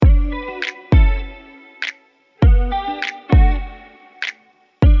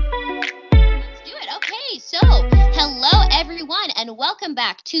and welcome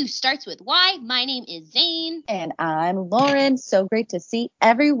back to Starts With Why. My name is Zane. And I'm Lauren. So great to see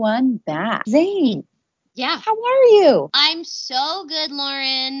everyone back. Zane. Yeah. How are you? I'm so good,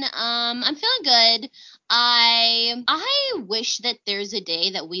 Lauren. I'm feeling good. I wish that there's a day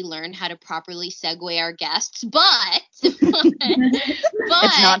that we learn how to properly segue our guests, but It's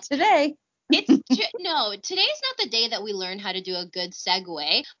not today. No, today's not the day that we learn how to do a good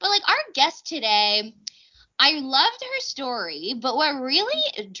segue. But like our guest today, I loved her story, but what really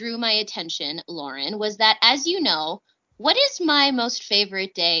drew my attention, Lauren, was that, as you know, what is my most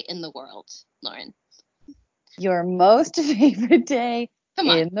favorite day in the world, Lauren? Your most favorite day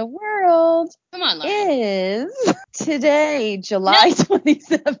in the world Come on, Lauren. is today, July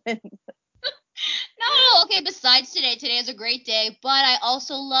 27th. No, okay, besides today is a great day, but I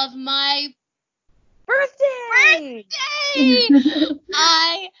also love my birthday.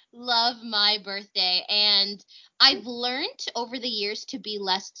 I love my birthday, and I've learned over the years to be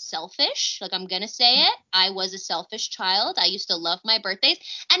less selfish. Like, I'm gonna say it. I was a selfish child. I used to love my birthdays.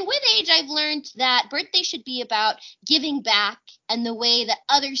 And with age, I've learned that birthday should be about giving back and the way that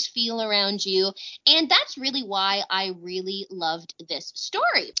others feel around you. And that's really why I really loved this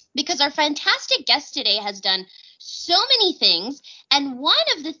story, because our fantastic guest today has done so many things. And one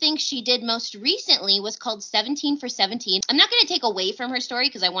of the things she did most recently was called 17 for 17. I'm not going to take away from her story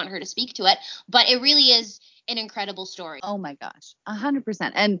because I want her to speak to it, but it really is an incredible story. Oh my gosh,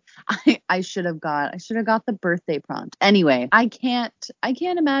 100%. And I should have got the birthday prompt. Anyway, I can't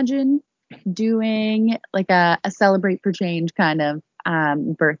imagine doing like a celebrate for change kind of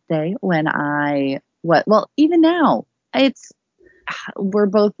birthday when even now we're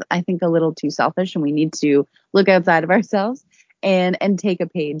both, I think, a little too selfish, and we need to look outside of ourselves and take a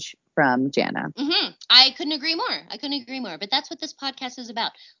page from Jana. Mm-hmm. I couldn't agree more. But that's what this podcast is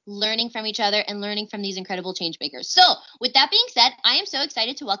about, learning from each other and learning from these incredible change makers. So with that being said, I am so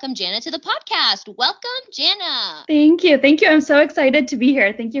excited to welcome Jana to the podcast. Welcome, Jana. Thank you. I'm so excited to be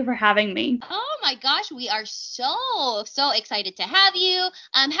here. Thank you for having me. Oh my gosh, we are so excited to have you.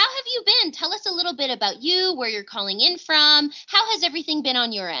 How have you been? Tell us a little bit about you, where you're calling in from. How has everything been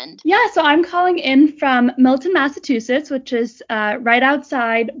on your end? Yeah, so I'm calling in from Milton, Massachusetts, which is right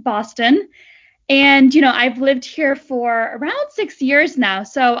outside Boston. And, I've lived here for around 6 years now.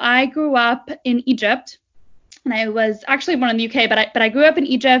 So I grew up in Egypt, and I was actually born in the UK, but I grew up in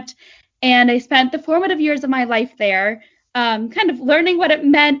Egypt, and I spent the formative years of my life there, kind of learning what it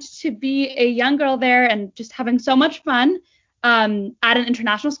meant to be a young girl there and just having so much fun at an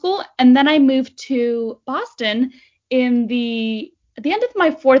international school. And then I moved to Boston at the end of my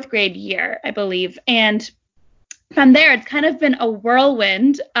 4th grade year, I believe. And from there, it's kind of been a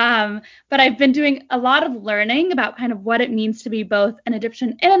whirlwind, but I've been doing a lot of learning about kind of what it means to be both an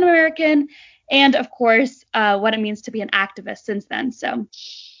Egyptian and an American, and of course, what it means to be an activist since then. So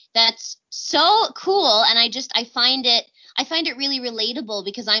that's so cool, and I find it really relatable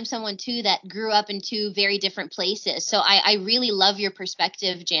because I'm someone too that grew up in two very different places. So I really love your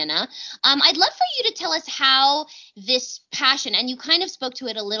perspective, Jana. I'd love for you to tell us how this passion, and you kind of spoke to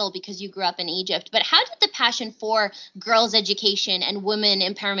it a little because you grew up in Egypt, but how did the passion for girls' education and women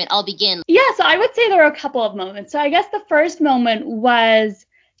empowerment all begin? Yeah, so I would say there were a couple of moments. So I guess the first moment was,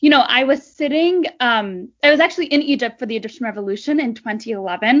 I was sitting, I was actually in Egypt for the Egyptian Revolution in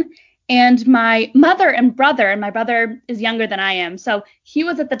 2011. And my mother and my brother is younger than I am, so he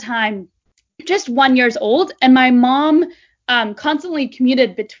was at the time just 1 year old, and my mom constantly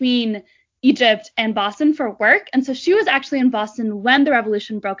commuted between Egypt and Boston for work. And so she was actually in Boston when the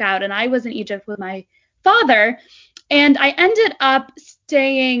revolution broke out, and I was in Egypt with my father. And I ended up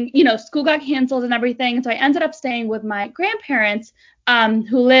staying, school got canceled and everything. And so I ended up staying with my grandparents,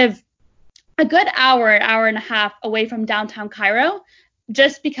 who live a good hour and a half away from downtown Cairo,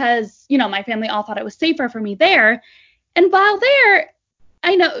 just because, my family all thought it was safer for me there. And while there,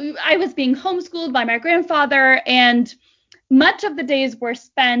 I know I was being homeschooled by my grandfather, and much of the days were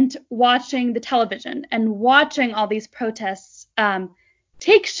spent watching the television and watching all these protests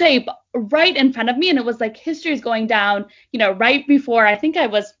take shape right in front of me. And it was like history is going down, right before, I think I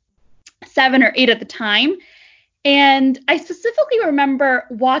was 7 or 8 at the time. And I specifically remember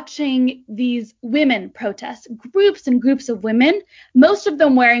watching these women protests, groups and groups of women, most of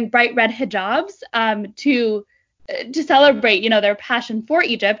them wearing bright red hijabs to celebrate, their passion for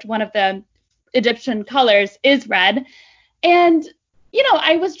Egypt. One of the Egyptian colors is red. And,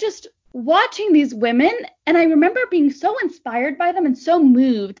 I was just watching these women, and I remember being so inspired by them and so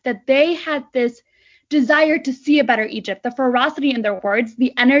moved that they had this desire to see a better Egypt, the ferocity in their words,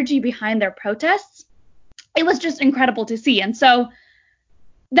 the energy behind their protests. It was just incredible to see. And so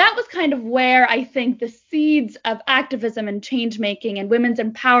that was kind of where I think the seeds of activism and change making and women's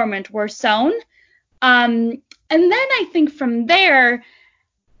empowerment were sown. And then I think from there,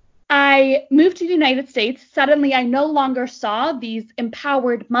 I moved to the United States. Suddenly, I no longer saw these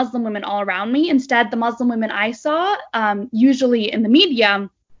empowered Muslim women all around me. Instead, the Muslim women I saw, usually in the media,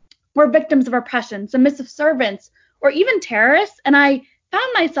 were victims of oppression, submissive servants, or even terrorists. And I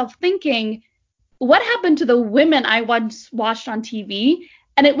found myself thinking, what happened to the women I once watched on TV?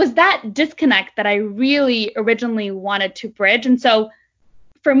 And it was that disconnect that I really originally wanted to bridge. And so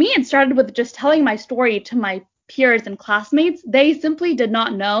for me, it started with just telling my story to my peers and classmates. They simply did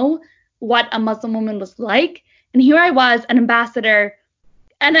not know what a Muslim woman was like. And here I was, an ambassador.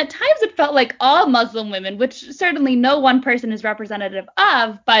 And at times it felt like all Muslim women, which certainly no one person is representative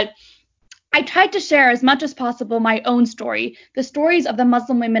of, but I tried to share as much as possible my own story, the stories of the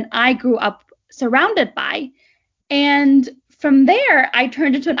Muslim women I grew up surrounded by. And from there, I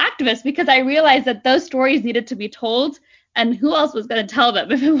turned into an activist because I realized that those stories needed to be told. And who else was going to tell them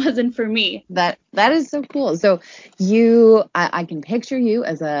if it wasn't for me? That is so cool. So I can picture you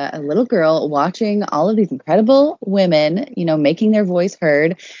as a little girl watching all of these incredible women, making their voice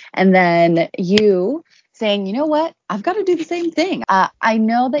heard. And then you saying, you know what, I've got to do the same thing. I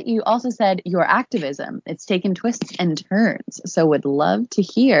know that you also said your activism, it's taken twists and turns. So would love to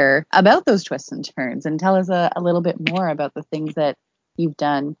hear about those twists and turns and tell us a little bit more about the things that you've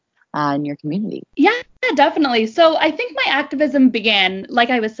done in your community. Yeah, definitely. So I think my activism began, like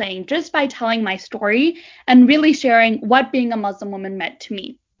I was saying, just by telling my story and really sharing what being a Muslim woman meant to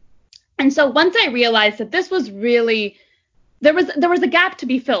me. And so once I realized that this was really, there was a gap to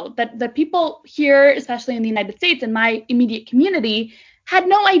be filled, that the people here, especially in the United States, in my immediate community, had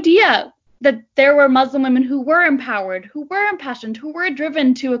no idea that there were Muslim women who were empowered, who were impassioned, who were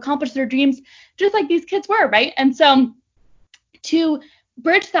driven to accomplish their dreams, just like these kids were, right? And so to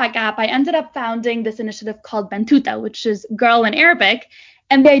bridge that gap, I ended up founding this initiative called Bantuta, which is girl in Arabic.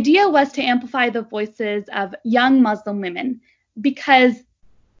 And the idea was to amplify the voices of young Muslim women because,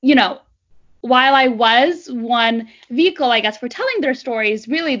 while I was one vehicle, I guess, for telling their stories,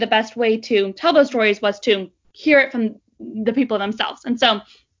 really the best way to tell those stories was to hear it from the people themselves. And so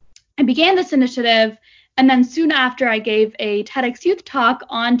I began this initiative. And then soon after, I gave a TEDx youth talk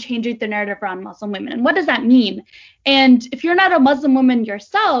on changing the narrative around Muslim women. And what does that mean? And if you're not a Muslim woman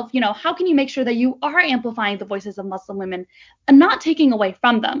yourself, how can you make sure that you are amplifying the voices of Muslim women and not taking away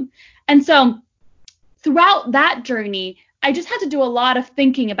from them? And so throughout that journey, I just had to do a lot of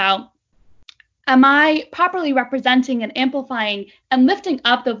thinking about, am I properly representing and amplifying and lifting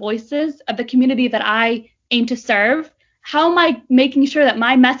up the voices of the community that I aim to serve? How am I making sure that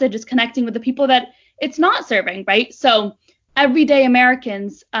my message is connecting with the people that it's not serving, right? So everyday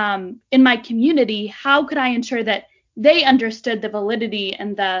Americans in my community, how could I ensure that they understood the validity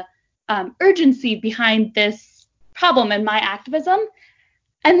and the urgency behind this problem in my activism?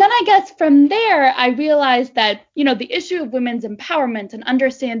 And then I guess from there, I realized that, the issue of women's empowerment and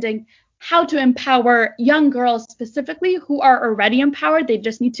understanding how to empower young girls specifically who are already empowered, they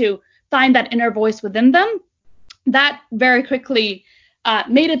just need to find that inner voice within them. That very quickly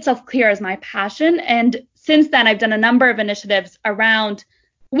made itself clear as my passion. And since then, I've done a number of initiatives around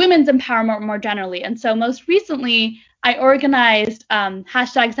women's empowerment more generally. And so most recently, I organized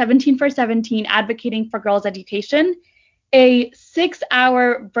hashtag 17 for 17, advocating for girls' education, a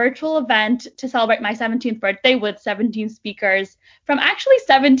 6-hour virtual event to celebrate my 17th birthday with 17 speakers from actually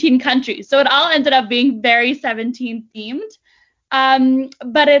 17 countries. So it all ended up being very 17 themed.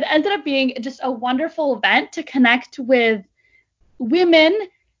 But it ended up being just a wonderful event to connect with women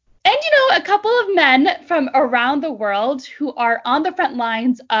and, a couple of men from around the world who are on the front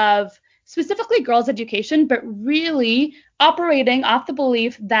lines of specifically girls' education, but really operating off the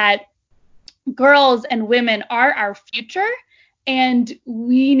belief that girls and women are our future, and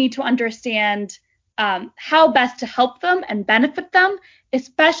we need to understand how best to help them and benefit them,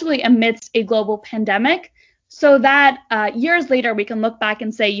 especially amidst a global pandemic, so that years later we can look back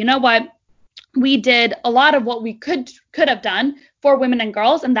and say, you know what, we did a lot of what we could have done for women and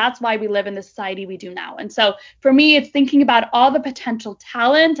girls, and that's why we live in the society we do now. And so for me, it's thinking about all the potential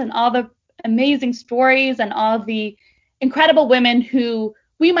talent and all the amazing stories and all the incredible women who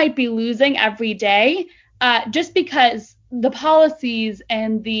we might be losing every day just because the policies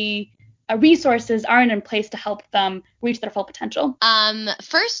and the resources aren't in place to help them reach their full potential.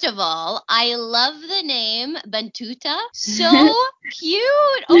 First of all, I love the name Bantuta. So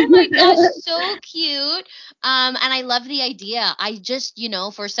cute. Oh my gosh, so cute. And I love the idea. I just,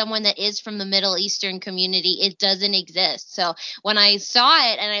 for someone that is from the Middle Eastern community, it doesn't exist. So when I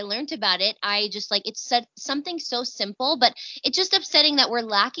saw it and I learned about it, I just like it's something so simple, but it's just upsetting that we're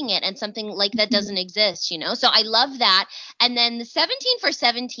lacking it and something like that doesn't exist. So I love that. And then the 17 for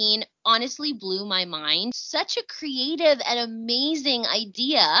 17 honestly blew my mind. Such a creative and amazing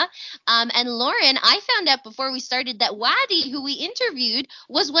idea. And Lauren, I found out before we started that Wadi, who we interviewed,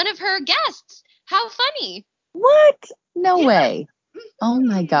 was one of her guests. How funny. What? No Yeah. way. Oh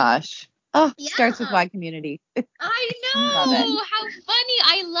my gosh. Oh, Yeah. starts with Y Community. I Love it. know. How funny.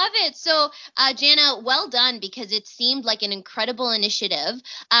 I love it. So, Jana, well done, because it seemed like an incredible initiative.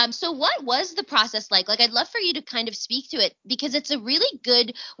 So what was the process like? Like, I'd love for you to kind of speak to it, because it's a really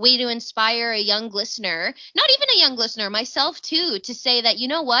good way to inspire a young listener, not even a young listener, myself too, to say that, you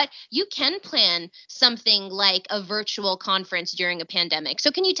know what, you can plan something like a virtual conference during a pandemic.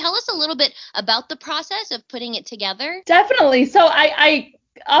 So can you tell us a little bit about the process of putting it together? Definitely. So I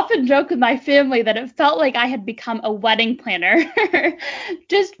often joke with my family that it felt like I had become a wedding planner,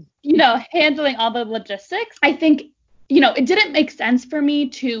 just, handling all the logistics. I think, it didn't make sense for me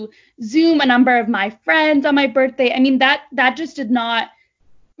to Zoom a number of my friends on my birthday. I mean, that just did not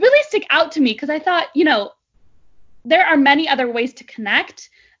really stick out to me, because I thought, there are many other ways to connect.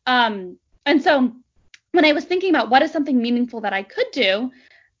 And so when I was thinking about what is something meaningful that I could do,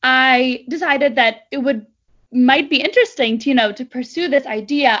 I decided that it might be interesting to, to pursue this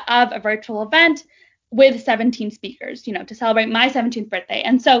idea of a virtual event with 17 speakers, to celebrate my 17th birthday.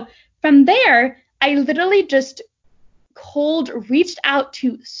 And so from there, I literally just cold reached out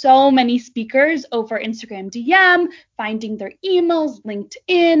to so many speakers over Instagram DM, finding their emails,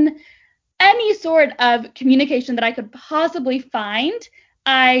 LinkedIn, any sort of communication that I could possibly find.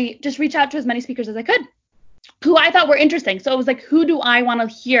 I just reached out to as many speakers as I could, who I thought were interesting. So it was like, who do I want to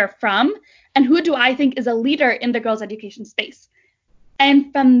hear from? And who do I think is a leader in the girls' education space?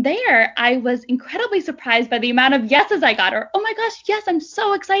 And from there, I was incredibly surprised by the amount of yeses I got, or, oh my gosh, yes, I'm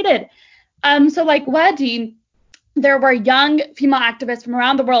so excited. So like Wadi, there were young female activists from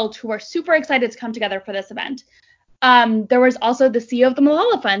around the world who were super excited to come together for this event. There was also the CEO of the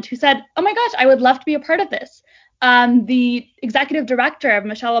Malala Fund who said, oh my gosh, I would love to be a part of this. The executive director of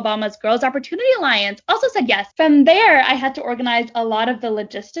Michelle Obama's Girls Opportunity Alliance also said yes. From there, I had to organize a lot of the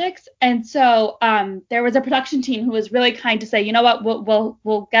logistics. And so there was a production team who was really kind to say, you know what,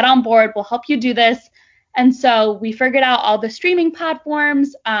 we'll get on board. We'll help you do this. And so we figured out all the streaming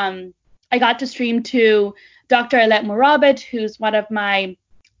platforms. I got to stream to Dr. Alet Morabit, who's one of my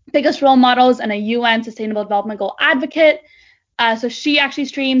biggest role models and a UN Sustainable Development Goal advocate. So she actually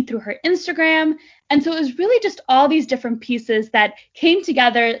streamed through her Instagram. And so it was really just all these different pieces that came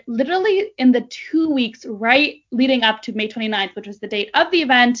together literally in the 2 weeks right leading up to May 29th, which was the date of the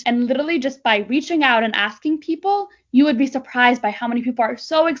event. And literally just by reaching out and asking people, you would be surprised by how many people are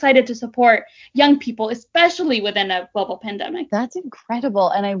so excited to support young people, especially within a global pandemic. That's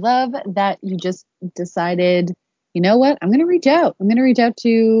incredible. And I love that you just decided, you know what, I'm going to reach out. I'm going to reach out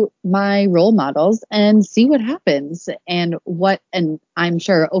to my role models and see what happens, and I'm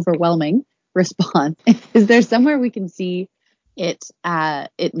sure overwhelming response. Is there somewhere we can see it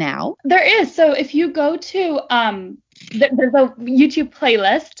now? There is. So if you go to there's a YouTube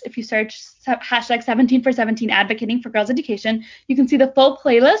playlist. If you search hashtag 17 for 17 advocating for girls education, you can see the full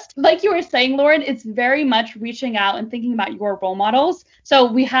playlist. Like you were saying, Lauren, it's very much reaching out and thinking about your role models.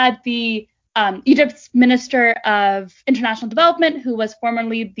 So we had the Egypt's Minister of International Development, who was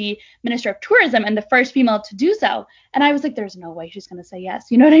formerly the Minister of Tourism and the first female to do so. And I was like, there's no way she's going to say yes.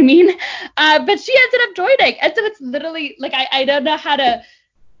 You know what I mean? But she ended up joining. And so it's literally like, I don't know how to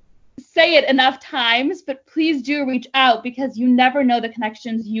say it enough times, but please do reach out, because you never know the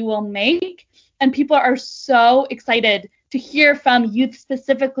connections you will make. And people are so excited to hear from youth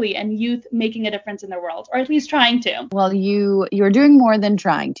specifically, and youth making a difference in the world, or at least trying to. Well, you're doing more than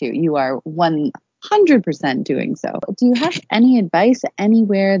trying to. You are 100% doing so. Do you have any advice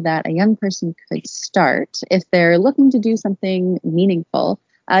anywhere that a young person could start if they're looking to do something meaningful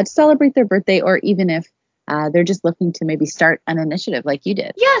to celebrate their birthday, or even if they're just looking to maybe start an initiative like you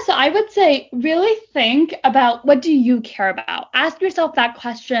did? Yeah, so I would say really think about, what do you care about? Ask yourself that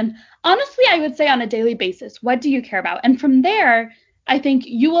question. Honestly, I would say on a daily basis, what do you care about? And from there, I think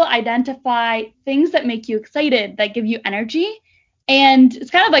you will identify things that make you excited, that give you energy. And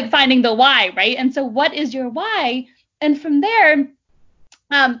it's kind of like finding the why, right? And so what is your why? And from there,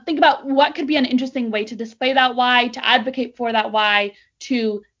 think about what could be an interesting way to display that why, to advocate for that why,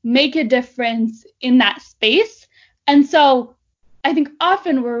 to make a difference in that space. And so I think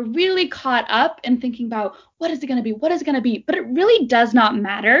often we're really caught up in thinking about what is it going to be? What is it going to be? But it really does not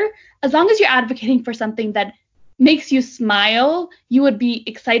matter. As long as you're advocating for something that makes you smile, you would be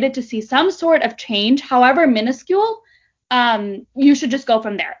excited to see some sort of change, however minuscule. You should just go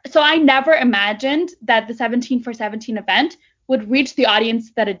from there. So I never imagined that the 17 for 17 event would reach the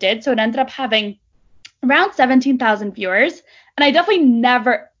audience that it did. So it ended up having around 17,000 viewers. And I definitely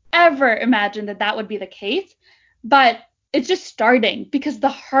never, ever imagined that that would be the case. But it's just starting, because the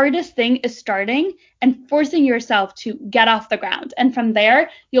hardest thing is starting and forcing yourself to get off the ground. And from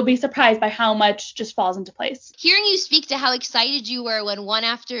there, you'll be surprised by how much just falls into place. Hearing you speak to how excited you were when one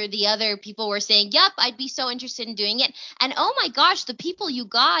after the other people were saying, yep, I'd be so interested in doing it. And oh my gosh, the people you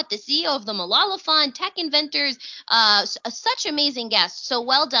got, the CEO of the Malala Fund, tech inventors, such amazing guests. So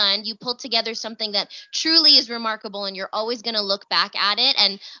well done. You pulled together something that truly is remarkable, and you're always going to look back at it.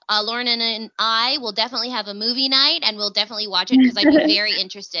 And Lauren and I will definitely have a movie night, and we'll definitely watch it because I'd be very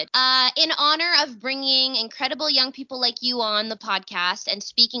interested. In honor of bringing incredible young people like you on the podcast and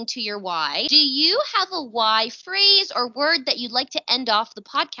speaking to your why, do you have a why phrase or word that you'd like to end off the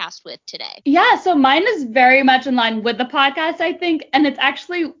podcast with today? Yeah, so mine is very much in line with the podcast, I think, and it's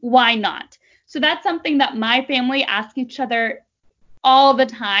actually why not? So that's something that my family asks each other all the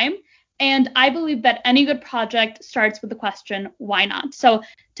time. And I believe that any good project starts with the question, why not? So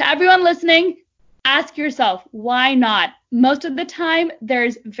to everyone listening, ask yourself, why not? Most of the time,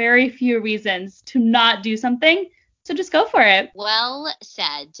 there's very few reasons to not do something. So just go for it. Well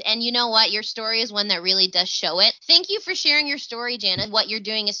said. And you know what? Your story is one that really does show it. Thank you for sharing your story, Jana. What you're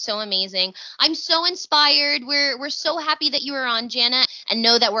doing is so amazing. I'm so inspired. We're so happy that you were on, Jana, and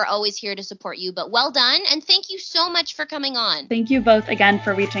know that we're always here to support you. But well done. And thank you so much for coming on. Thank you both again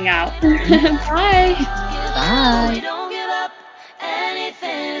for reaching out. Bye. Bye.